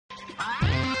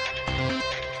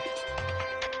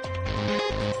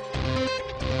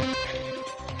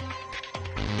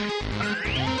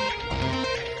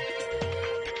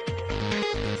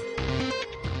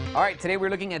All right, today we're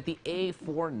looking at the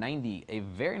A490, a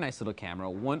very nice little camera,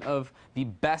 one of the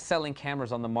best-selling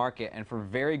cameras on the market, and for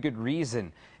very good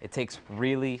reason. It takes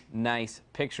really nice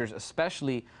pictures,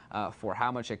 especially for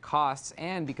how much it costs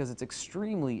and because it's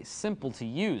extremely simple to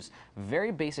use.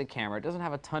 Very basic camera. It doesn't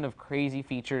have a ton of crazy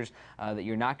features that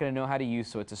you're not going to know how to use,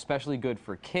 so it's especially good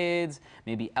for kids,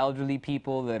 maybe elderly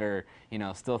people that are,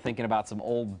 still thinking about some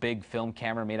old big film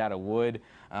camera made out of wood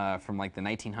from like the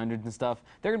 1900s and stuff.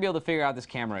 They're going to be able to figure out this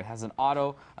camera. It has an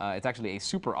auto. It's actually a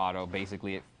super auto,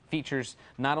 basically. It features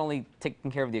not only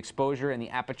taking care of the exposure and the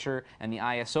aperture and the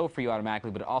ISO for you automatically,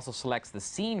 but it also selects the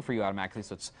scene for you automatically.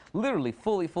 So it's literally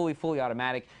fully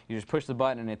automatic. You just push the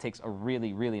button and it takes a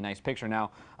really, really nice picture.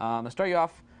 Now, I'm going to start you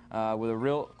off with a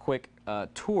real quick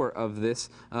tour of this.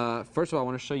 First of all, I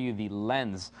want to show you the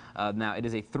lens. Now, it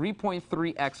is a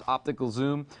 3.3x optical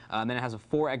zoom, and then it has a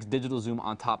 4x digital zoom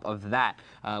on top of that,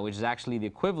 which is actually the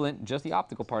equivalent, just the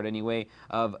optical part anyway,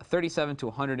 of 37 to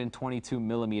 122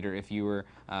 millimeter if you were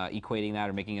equating that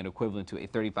or making it equivalent to a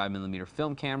 35 millimeter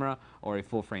film camera or a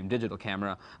full-frame digital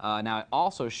camera. Now, it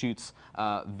also shoots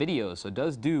videos, so it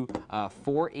does do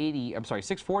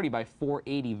 640 by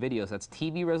 480 videos. That's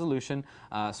TV resolution,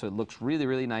 so it looks really,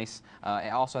 really nice.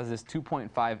 It also has this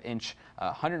 2.5-inch,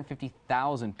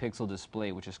 150,000 pixel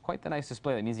display, which is quite the nice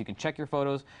display. That means you can check your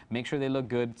photos, make sure they look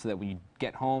good, so that when you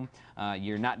get home,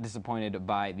 you're not disappointed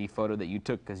by the photo that you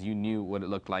took because you knew what it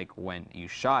looked like when you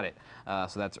shot it.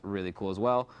 So that's really cool as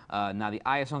well. Now, the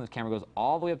ISO on this camera goes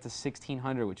all the way up to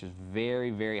 1600, which is very,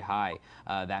 very high.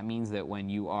 That means that when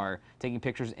you are taking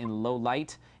pictures in low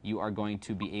light, you are going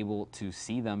to be able to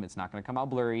see them. It's not going to come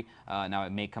out blurry. Now,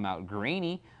 it may come out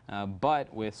grainy,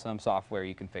 but with some software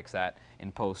you can fix that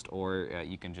in post, or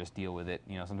you can just deal with it.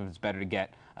 Sometimes it's better to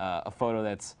get a photo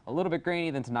that's a little bit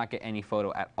grainy than to not get any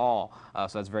photo at all.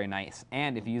 So that's very nice.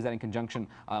 And if you use that in conjunction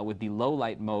with the low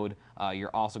light mode,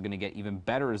 you're also going to get even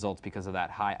better results because of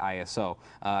that high ISO.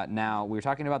 Now, we were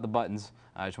talking about the buttons.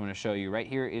 I just want to show you right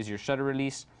here is your shutter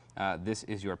release. This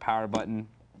is your power button.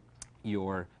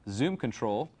 Your zoom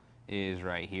control is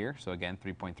right here. So again,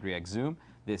 3.3x zoom.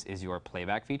 This is your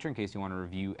playback feature in case you want to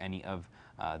review any of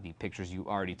the pictures you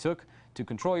already took. To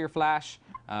control your flash,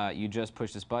 you just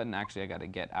push this button. Actually, I got to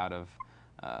get out of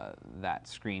that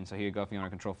screen. So here you go if you want to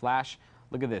control flash.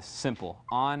 Look at this, simple,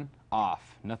 on,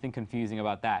 off. Nothing confusing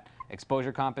about that.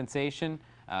 Exposure compensation,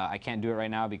 I can't do it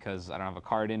right now because I don't have a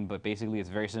card in, but basically it's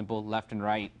very simple, left and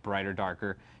right, brighter,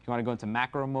 darker. If you want to go into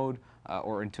macro mode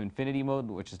or into infinity mode,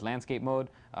 which is landscape mode,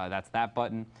 that's that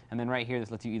button. And then right here,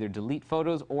 this lets you either delete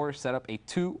photos or set up a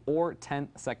 2 or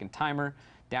 10-second timer.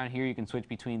 Down here, you can switch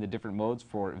between the different modes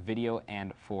for video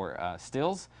and for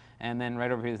stills. And then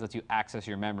right over here, this lets you access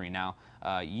your memory. Now,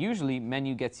 usually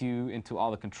menu gets you into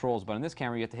all the controls, but on this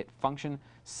camera, you have to hit function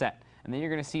set. And then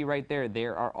you're going to see right there,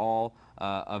 there are all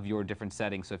of your different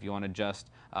settings. So if you want to adjust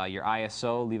your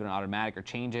ISO, leave it on automatic or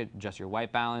change it, adjust your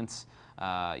white balance,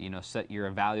 set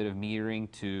your evaluative metering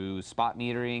to spot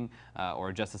metering, or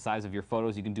adjust the size of your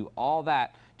photos. You can do all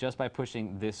that just by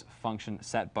pushing this function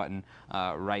set button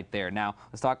right there. Now,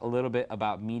 let's talk a little bit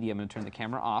about media. I'm going to turn the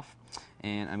camera off,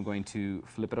 and I'm going to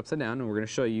flip it upside down, and we're going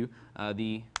to show you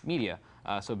the media.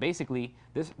 So basically,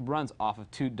 this runs off of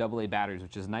 2 AA batteries,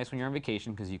 which is nice when you're on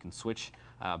vacation because you can switch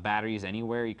batteries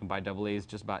anywhere. You can buy AA's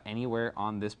just about anywhere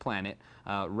on this planet.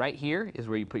 Right here is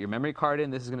where you put your memory card in.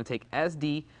 This is going to take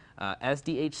SD,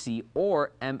 SDHC,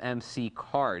 or MMC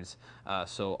cards.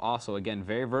 So also, again,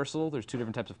 very versatile. There's 2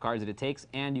 different types of cards that it takes,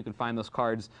 and you can find those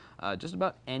cards just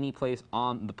about any place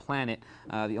on the planet.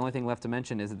 The only thing left to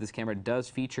mention is that this camera does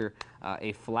feature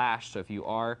a flash. So if you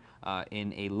are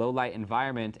in a low light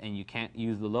environment and you can't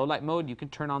use the low light mode, you can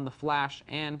turn on the flash,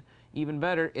 and even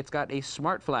better, it's got a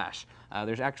smart flash.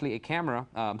 There's actually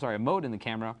a mode in the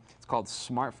camera. It's called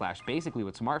Smart Flash. Basically,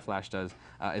 what Smart Flash does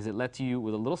is it lets you,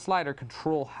 with a little slider,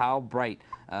 control how bright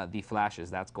the flash is.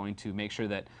 That's going to make sure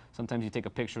that sometimes you take a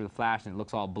picture of the flash and it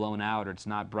looks all blown out or it's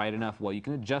not bright enough. Well, you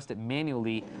can adjust it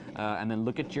manually and then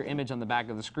look at your image on the back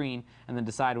of the screen and then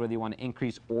decide whether you want to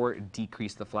increase or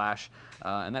decrease the flash.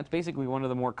 And that's basically one of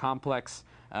the more complex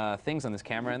things on this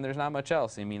camera, and there's not much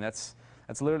else. I mean, that's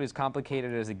literally as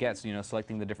complicated as it gets,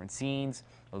 selecting the different scenes,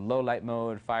 low light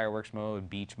mode, fireworks mode,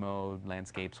 beach mode,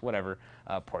 landscapes, whatever,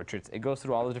 portraits. It goes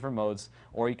through all the different modes,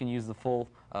 or you can use the full,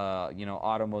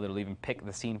 auto mode that'll even pick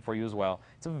the scene for you as well.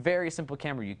 It's a very simple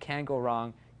camera. You can't go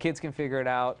wrong. Kids can figure it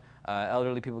out.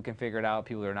 Elderly people can figure it out,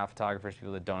 people that are not photographers,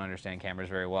 people that don't understand cameras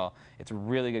very well. It's a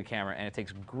really good camera, and it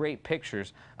takes great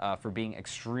pictures for being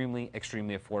extremely,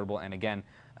 extremely affordable. And again,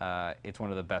 it's one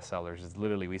of the best sellers. It's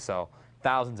literally, we sell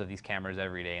thousands of these cameras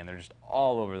every day, and they're just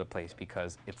all over the place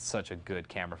because it's such a good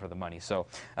camera for the money. So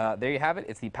there you have it.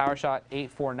 It's the PowerShot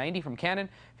A490 from Canon.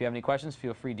 If you have any questions,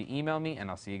 feel free to email me, and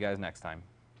I'll see you guys next time.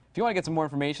 If you want to get some more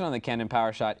information on the Canon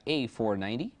PowerShot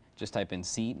A490, just type in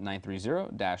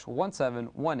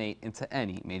C930-1718 into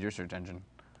any major search engine.